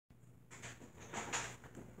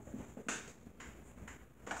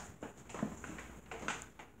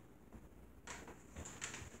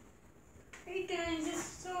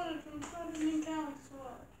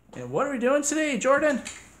And what are we doing today, Jordan?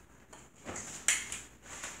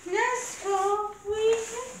 NASCAR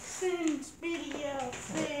predictions video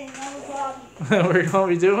thing on the body. We're going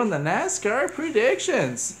to be doing the NASCAR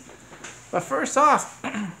predictions. But first off,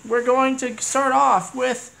 we're going to start off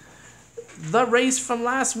with the race from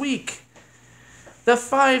last week. The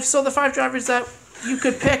five drivers that you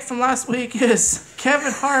could pick from last week is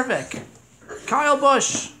Kevin Harvick, Kyle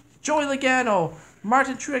Busch, Joey Logano,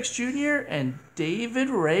 Martin Truex Jr., and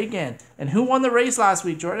David Reagan. And who won the race last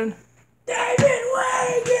week, Jordan? David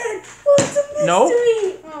Reagan! What's the mystery? Nope.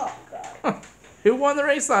 Oh, God. Who won the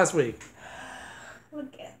race last week?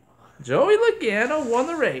 Logano. Joey Logano won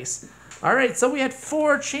the race. All right, so we had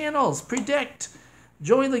 4 channels predict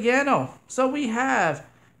Joey Logano. So we have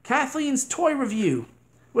Kathleen's Toy Review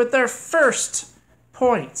with their first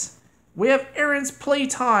point. We have Aarron's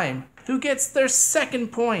Playtime, who gets their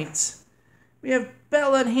second point. We have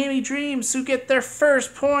Bella and Hammy Dreams, who get their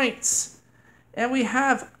first points. And we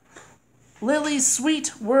have Lily's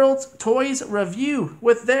Sweet World Toys Review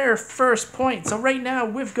with their first point. So right now,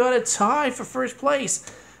 we've got a tie for first place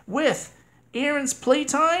with Aarron's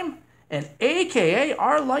Playtime and AKA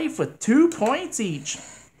Our Life with 2 points each.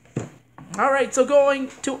 All right, so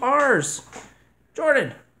going to ours.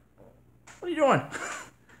 Jordan, what are you doing?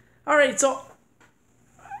 All right, so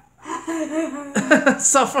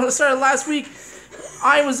so from the start of last week,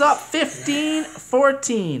 I was up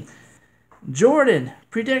 15-14. Jordan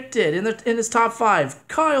predicted in his top 5,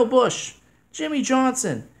 Kyle Busch, Jimmie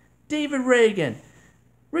Johnson, David Reagan,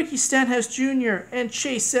 Ricky Stenhouse Jr., and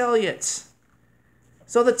Chase Elliott.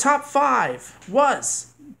 So the top 5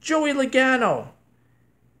 was Joey Logano,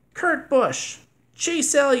 Kurt Busch,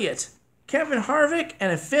 Chase Elliott, Kevin Harvick,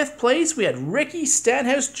 and in 5th place we had Ricky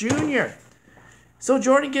Stenhouse Jr. So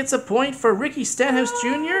Jordan gets a point for Ricky Stenhouse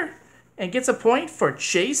Jr. and gets a point for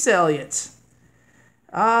Chase Elliott.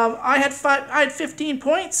 I had 15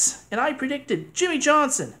 points, and I predicted Jimmie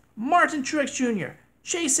Johnson, Martin Truex Jr.,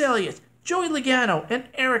 Chase Elliott, Joey Logano, and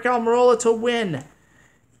Aric Almirola to win.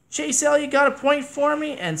 Chase Elliott got a point for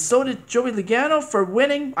me, and so did Joey Logano for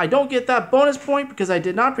winning. I don't get that bonus point because I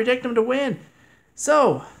did not predict him to win.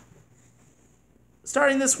 So,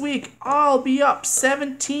 starting this week, I'll be up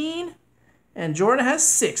 17, and Jordan has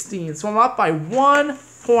 16. So I'm up by 1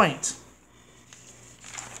 point.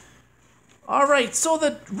 All right, so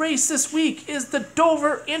the race this week is the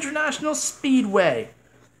Dover International Speedway.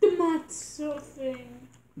 The monster thing.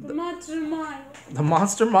 The Monster Mile. The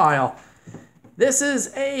Monster Mile. This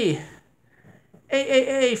is a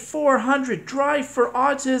AAA 400 Drive for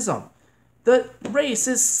Autism. The race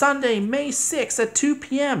is Sunday, May 6th at 2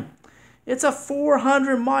 p.m. It's a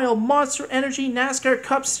 400-mile Monster Energy NASCAR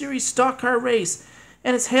Cup Series stock car race,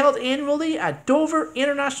 and it's held annually at Dover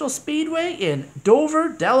International Speedway in Dover,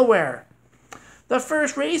 Delaware. The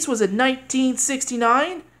first race was in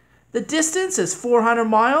 1969. The distance is 400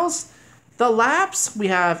 miles. The laps, we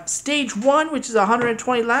have Stage 1, which is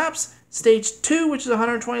 120 laps, Stage 2, which is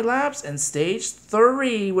 120 laps, and Stage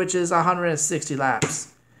 3, which is 160 laps.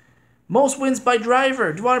 Most wins by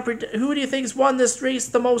driver. Who do you think has won this race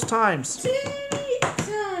the most times? Jimmie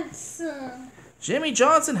Johnson. Jimmie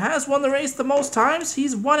Johnson has won the race the most times.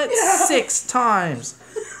 He's won it 6 times.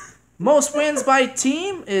 Most wins by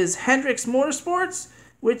team is Hendricks Motorsports,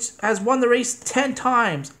 which has won the race 10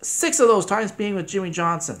 times, 6 of those times being with Jimmie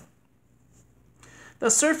Johnson. The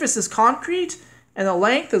surface is concrete, and the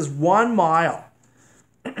length is 1 mile.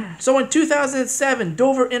 So in 2007,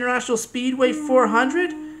 Dover International Speedway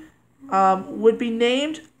 400 the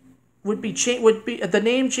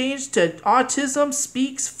name changed to Autism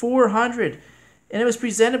Speaks 400, and it was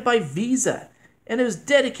presented by Visa. And it was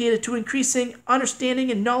dedicated to increasing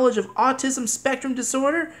understanding and knowledge of autism spectrum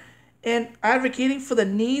disorder and advocating for the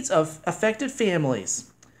needs of affected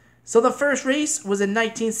families. So the first race was in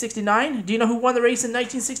 1969. Do you know who won the race in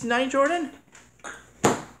 1969, Jordan?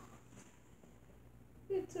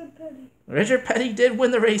 Richard Petty. Richard Petty did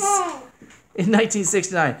win the race in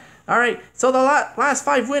 1969. All right, so the last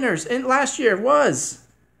 5 winners in last year was...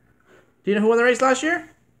 Do you know who won the race last year?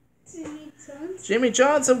 Jimmie Johnson. Jimmie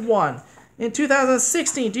Johnson won. In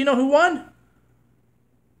 2016, do you know who won?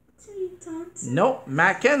 Jimmie Johnson. Nope,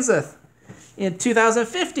 Matt Kenseth. In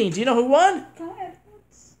 2015, do you know who won? Kyle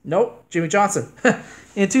Edwards. Nope, Jimmie Johnson.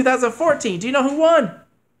 In 2014, do you know who won?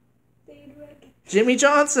 David Reagan. Jimmie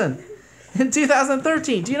Johnson. In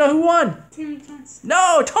 2013, do you know who won? Jimmie Johnson.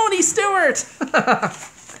 No, Tony Stewart.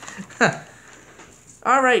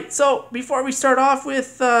 All right, so before we start off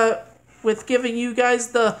with giving you guys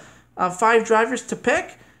the 5 drivers to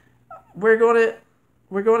pick, we're going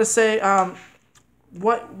to say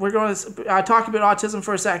what we're going to talk about autism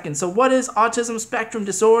for a second. So what is autism spectrum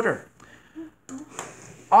disorder?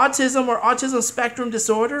 Autism or autism spectrum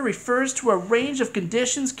disorder refers to a range of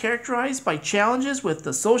conditions characterized by challenges with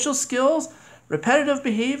the social skills, repetitive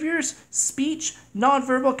behaviors, speech,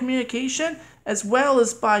 nonverbal communication, as well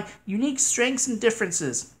as by unique strengths and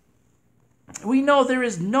differences. We know there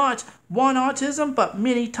is not one autism, but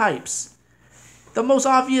many types. The most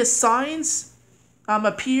obvious signs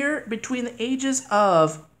appear between the ages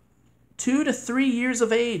of 2 to 3 years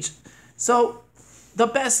of age. So the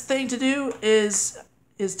best thing to do is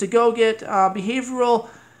to go get behavioral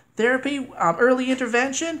therapy, early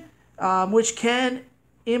intervention, which can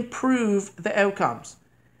improve the outcomes.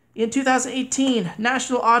 In 2018,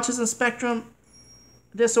 National Autism Spectrum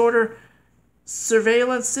Disorder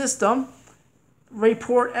Surveillance System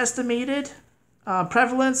report estimated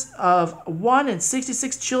prevalence of 1 in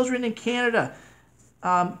 66 children in Canada.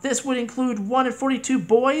 This would include 1 in 42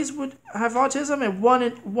 boys would have autism and 1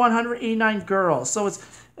 in 189 girls. So it's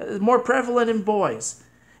more prevalent in boys.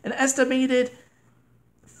 An estimated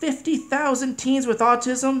 50,000 teens with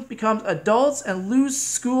autism become adults and lose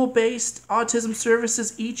school-based autism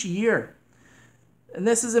services each year. And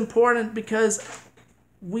this is important because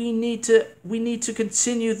we need to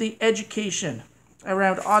continue the education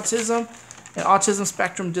around autism and autism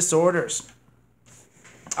spectrum disorders.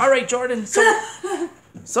 All right, Jordan. So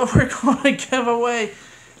we're going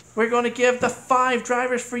to give the 5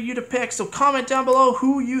 drivers for you to pick. So comment down below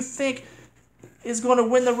who you think is going to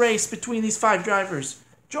win the race between these 5 drivers.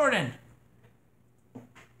 Jordan,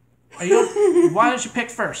 why don't you pick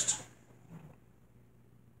first?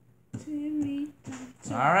 Jimmy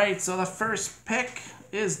Johnson. All right, so the first pick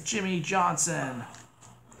is Jimmy Johnson.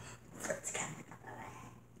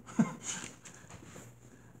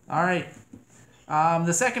 All right.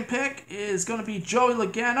 The second pick is going to be Joey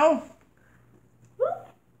Logano.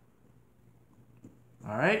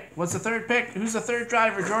 All right. What's the third pick? Who's the third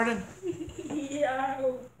driver, Jordan? Yeah.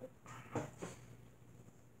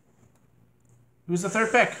 Who's the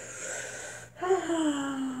third pick?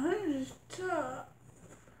 This is tough.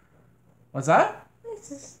 What's that?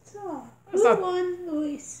 This is tough. It's Who not- won the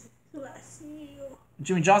race last year?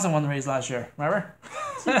 Jimmy Johnson won the race last year. Remember?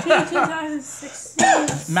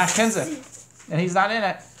 2016. Matt Kenseth. And he's not in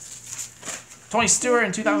it. Tony Stewart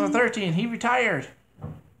in 2013. He retired.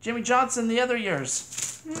 Jimmy Johnson the other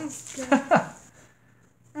years. Okay.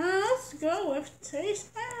 Let's go with Chase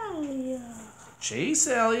Elliott. Chase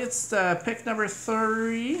Elliott's pick number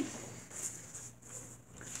 3.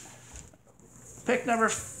 Pick number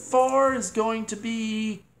 4 is going to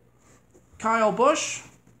be Kyle Busch.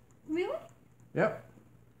 Really? Yep.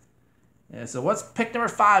 Yeah, so what's pick number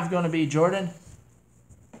 5 going to be, Jordan?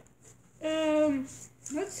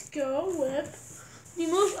 Let's go with the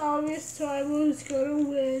most obvious driver who's gonna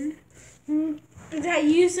win. That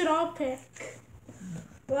you should all pick.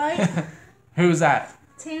 Right? Who's that?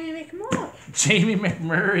 Tammy McMurray. Jamie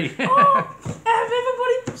McMurray.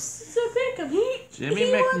 Everybody should pick him. Jimmy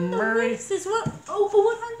he won the McMurray. races over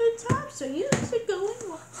 100 times, so you should go and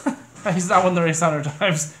watch. He's not won the race 100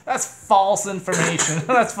 times. That's false information.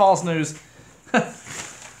 That's false news.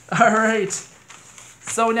 All right.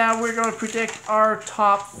 So now we're going to predict our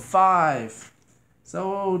top 5.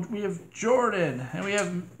 So we have Jordan and we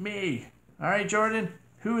have me. All right, Jordan.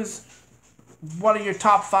 Who is one of your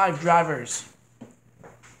top 5 drivers?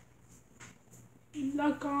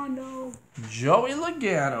 Logano. Joey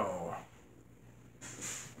Logano.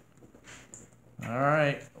 All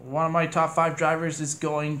right. One of my top 5 drivers is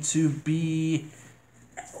going to be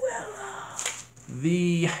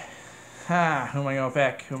the... who am I going to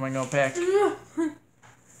pick?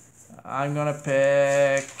 I'm going to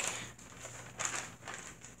pick...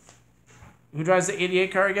 Who drives the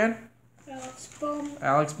 88 car again?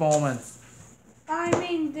 Alex Bowman. I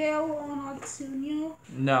mean Dale Onatsuno.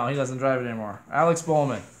 No, he doesn't drive it anymore. Alex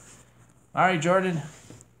Bowman. All right, Jordan.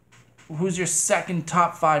 Who's your second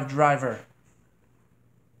top 5 driver?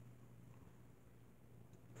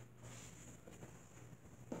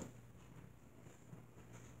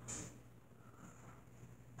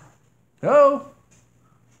 Go.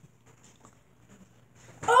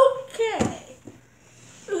 Okay.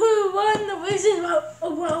 Who won the races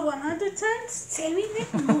over 100 times? Tammy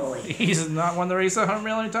McMurray. He's not won the race 100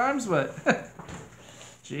 million times, but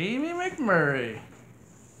Jamie McMurray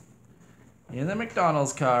in the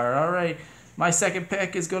McDonald's car. All right, my second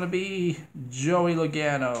pick is going to be Joey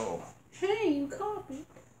Logano. Hey, you copied.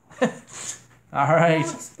 All right,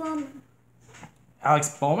 Alex Bowman.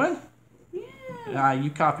 Alex Bowman. Yeah.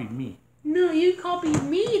 You copied me. No, you copied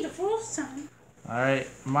me the first time. All right,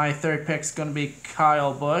 my third pick's going to be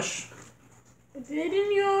Kyle Busch.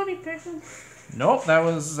 Didn't you already pick them? Nope, that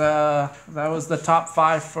was the top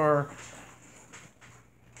 5 for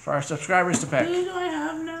our subscribers to pick. Who do I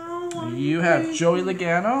have now? You have Joey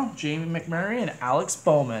Logano, Jamie McMurray, and Alex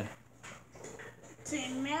Bowman.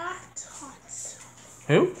 Timmy Thompson.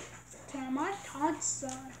 Who? Timmy Thompson.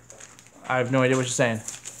 I have no idea what you're saying.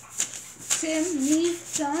 Timmy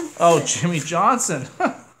Johnson. Oh, Jimmy Johnson.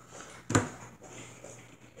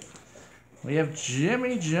 We have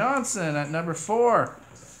Jimmy Johnson at number 4.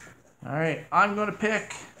 All right, I'm going to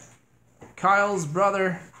pick Kyle's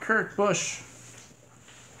brother, Kurt Busch.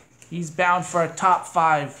 He's bound for a top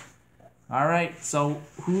 5. All right, so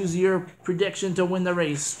who's your prediction to win the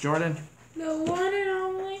race, Jordan? The one and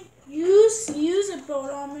only. Use a boat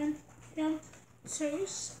on him. Yeah.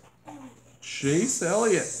 Chase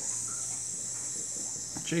Elliott.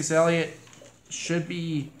 Chase Elliott should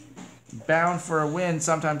be bound for a win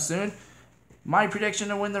sometime soon. My prediction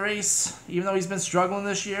to win the race, even though he's been struggling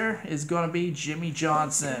this year, is going to be Jimmy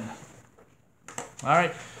Johnson. All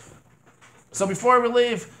right. So before we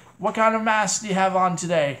leave, what kind of mask do you have on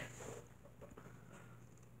today?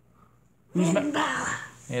 Finn Balor.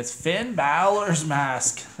 It's Finn Balor's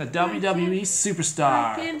mask, a WWE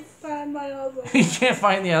superstar. I can't find my other one. You can't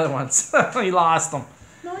find the other ones. He lost them.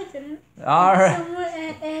 No, I didn't. All right.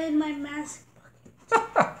 Somewhere and my mask.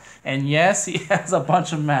 And yes, he has a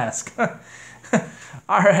bunch of masks.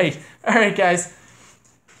 All right, guys.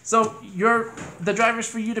 So the drivers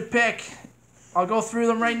for you to pick, I'll go through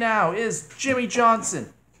them right now, is Jimmy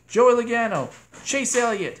Johnson, Joey Logano, Chase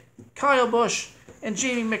Elliott, Kyle Busch, and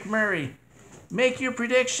Jamie McMurray. Make your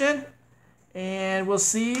prediction, and we'll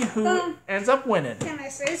see who ends up winning. Can I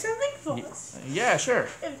say something first? Yeah, sure.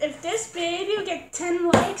 If this video gets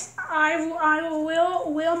 10 likes, I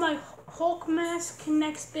will my Hulk mask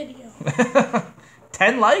next video.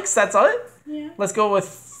 10 likes? That's it? Yeah. Let's go with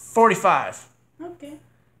 45. Okay.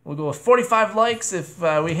 We'll go with 45 likes. If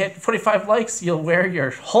we hit 45 likes, you'll wear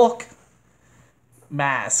your Hulk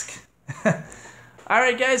mask. All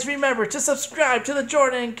right, guys, remember to subscribe to the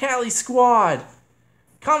Jordan and Callie squad.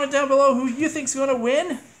 Comment down below who you think's going to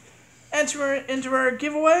win. Enter into our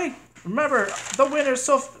giveaway. Remember, the winners,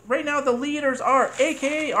 so right now the leaders are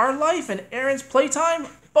AKA Our Life and Aarron's Playtime,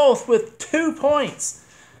 both with 2 points.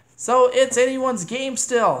 So it's anyone's game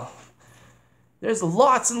still. There's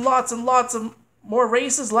lots and lots and lots of more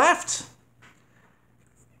races left.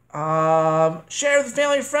 Share with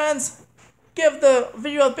family and friends. Give the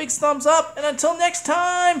video a big thumbs up. And until next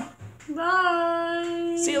time.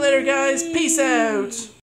 Bye. See you later, guys. Peace out.